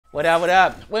What up, what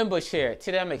up? Winbush here.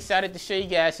 Today I'm excited to show you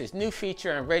guys this new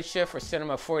feature in Redshift for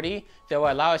Cinema 4D that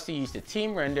will allow us to use the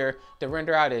TeamRender to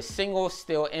render out a single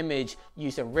still image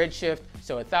using Redshift.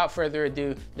 So without further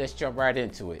ado, let's jump right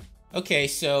into it. Okay,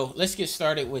 so let's get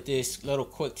started with this little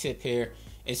quick tip here.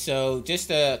 And so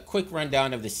just a quick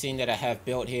rundown of the scene that I have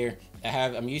built here.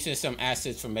 I'm using some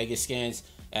assets from Megascans.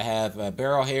 I have a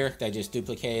barrel here that I just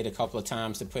duplicated a couple of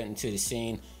times to put into the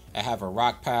scene. I have a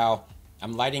rock pile.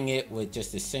 I'm lighting it with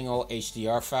just a single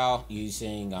HDR file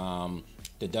using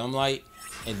the dome light.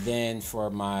 And then for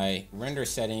my render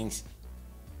settings,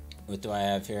 what do I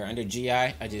have here? Under GI,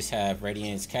 I just have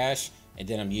Radiance Cache. And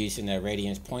then I'm using the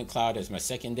Radiance Point Cloud as my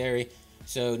secondary.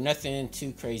 So nothing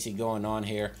too crazy going on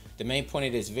here. The main point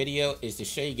of this video is to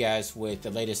show you guys with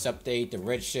the latest update, the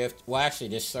Redshift. Well, actually,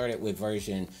 this started with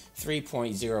version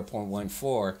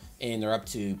 3.0.14, and they're up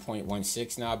to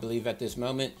 0.16 now, I believe, at this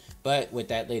moment. But with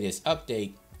that latest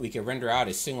update, we can render out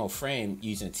a single frame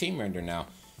using TeamRender now.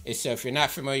 And so if you're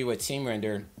not familiar with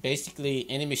TeamRender, basically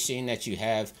any machine that you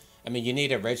have, I mean, you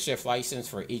need a Redshift license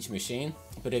for each machine,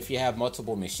 but if you have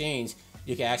multiple machines,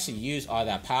 you can actually use all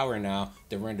that power now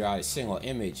to render out a single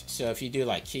image. So if you do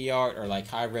like key art or like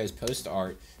high-res post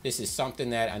art, this is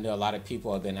something that I know a lot of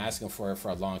people have been asking for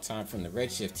a long time from the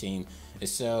Redshift team. And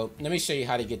so let me show you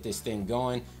how to get this thing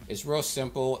going. It's real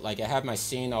simple. Like, I have my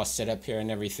scene all set up here and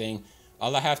everything.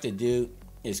 All I have to do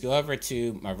is go over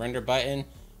to my render button,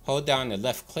 hold down the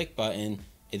left click button,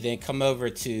 and then come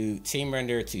over to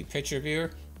TeamRender to picture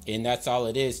viewer. And that's all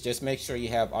it is. Just make sure you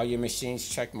have all your machines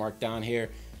check marked down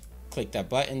here. Click that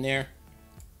button there.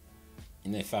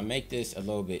 And if I make this a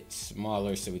little bit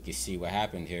smaller so we can see what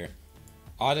happened here,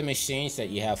 all the machines that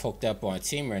you have hooked up on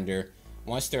TeamRender,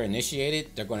 once they're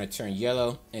initiated, they're going to turn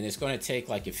yellow, and it's going to take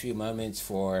like a few moments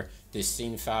for this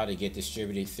scene file to get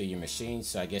distributed through your machines.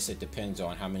 So I guess it depends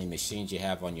on how many machines you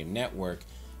have on your network.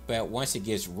 But once it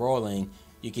gets rolling,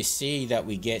 you can see that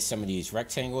we get some of these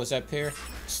rectangles up here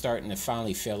starting to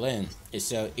finally fill in. And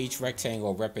so each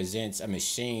rectangle represents a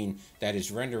machine that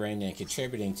is rendering and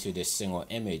contributing to this single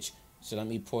image. So let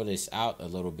me pull this out a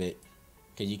little bit,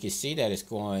 because you can see that it's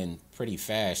going pretty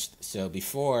fast. So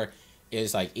before, it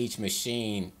was like each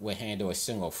machine would handle a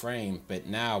single frame, but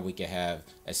now we can have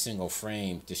a single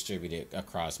frame distributed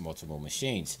across multiple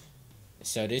machines.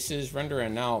 So this is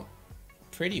rendering out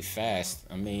pretty fast.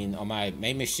 I mean, on my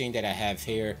main machine that I have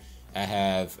here, I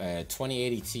have a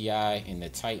 2080 Ti and the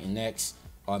Titan X.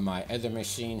 On my other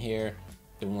machine here,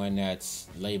 the one that's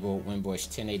labeled Winbush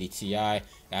 1080 Ti, I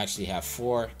actually have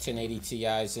 4 1080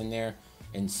 Ti's in there.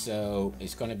 And so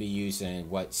it's going to be using,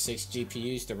 what, 6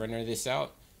 GPUs to render this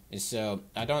out. And so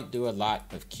I don't do a lot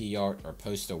of key art or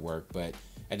poster work, but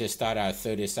I just thought I'd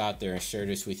throw this out there and share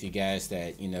this with you guys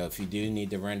that, you know, if you do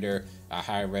need to render a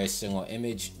high-res single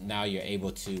image, now you're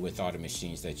able to with all the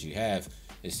machines that you have.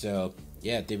 And so,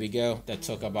 yeah, there we go. That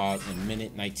took about a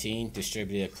minute 19,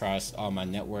 distributed across all my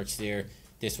networks there.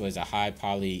 This was a high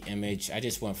poly image. I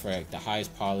just went for the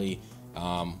highest poly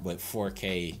with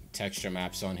 4K texture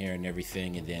maps on here and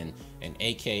everything, and then an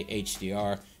 8K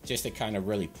HDR just to kind of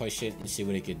really push it and see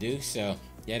what it could do. So,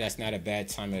 yeah, that's not a bad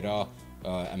time at all.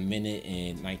 A minute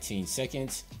and 19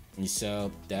 seconds. And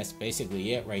so that's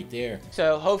basically it right there.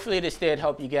 So hopefully this did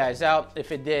help you guys out.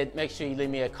 If it did, make sure you leave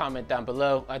me a comment down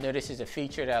below. I know this is a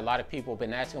feature that a lot of people have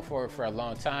been asking for a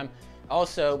long time.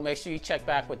 Also, make sure you check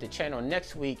back with the channel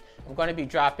next week. I'm going to be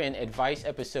dropping Advice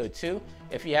Episode 2.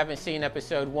 If you haven't seen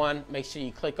Episode 1, make sure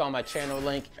you click on my channel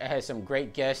link. I had some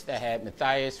great guests. I had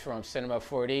Matthias from Cinema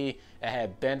 4D. I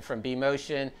had Ben from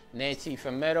B-Motion, Nancy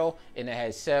from Metal, and I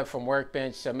had Seb from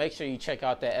Workbench. So make sure you check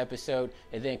out that episode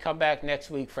and then come back next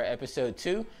week for Episode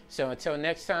 2. So until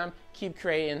next time, keep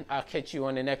creating. I'll catch you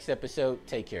on the next episode.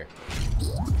 Take care.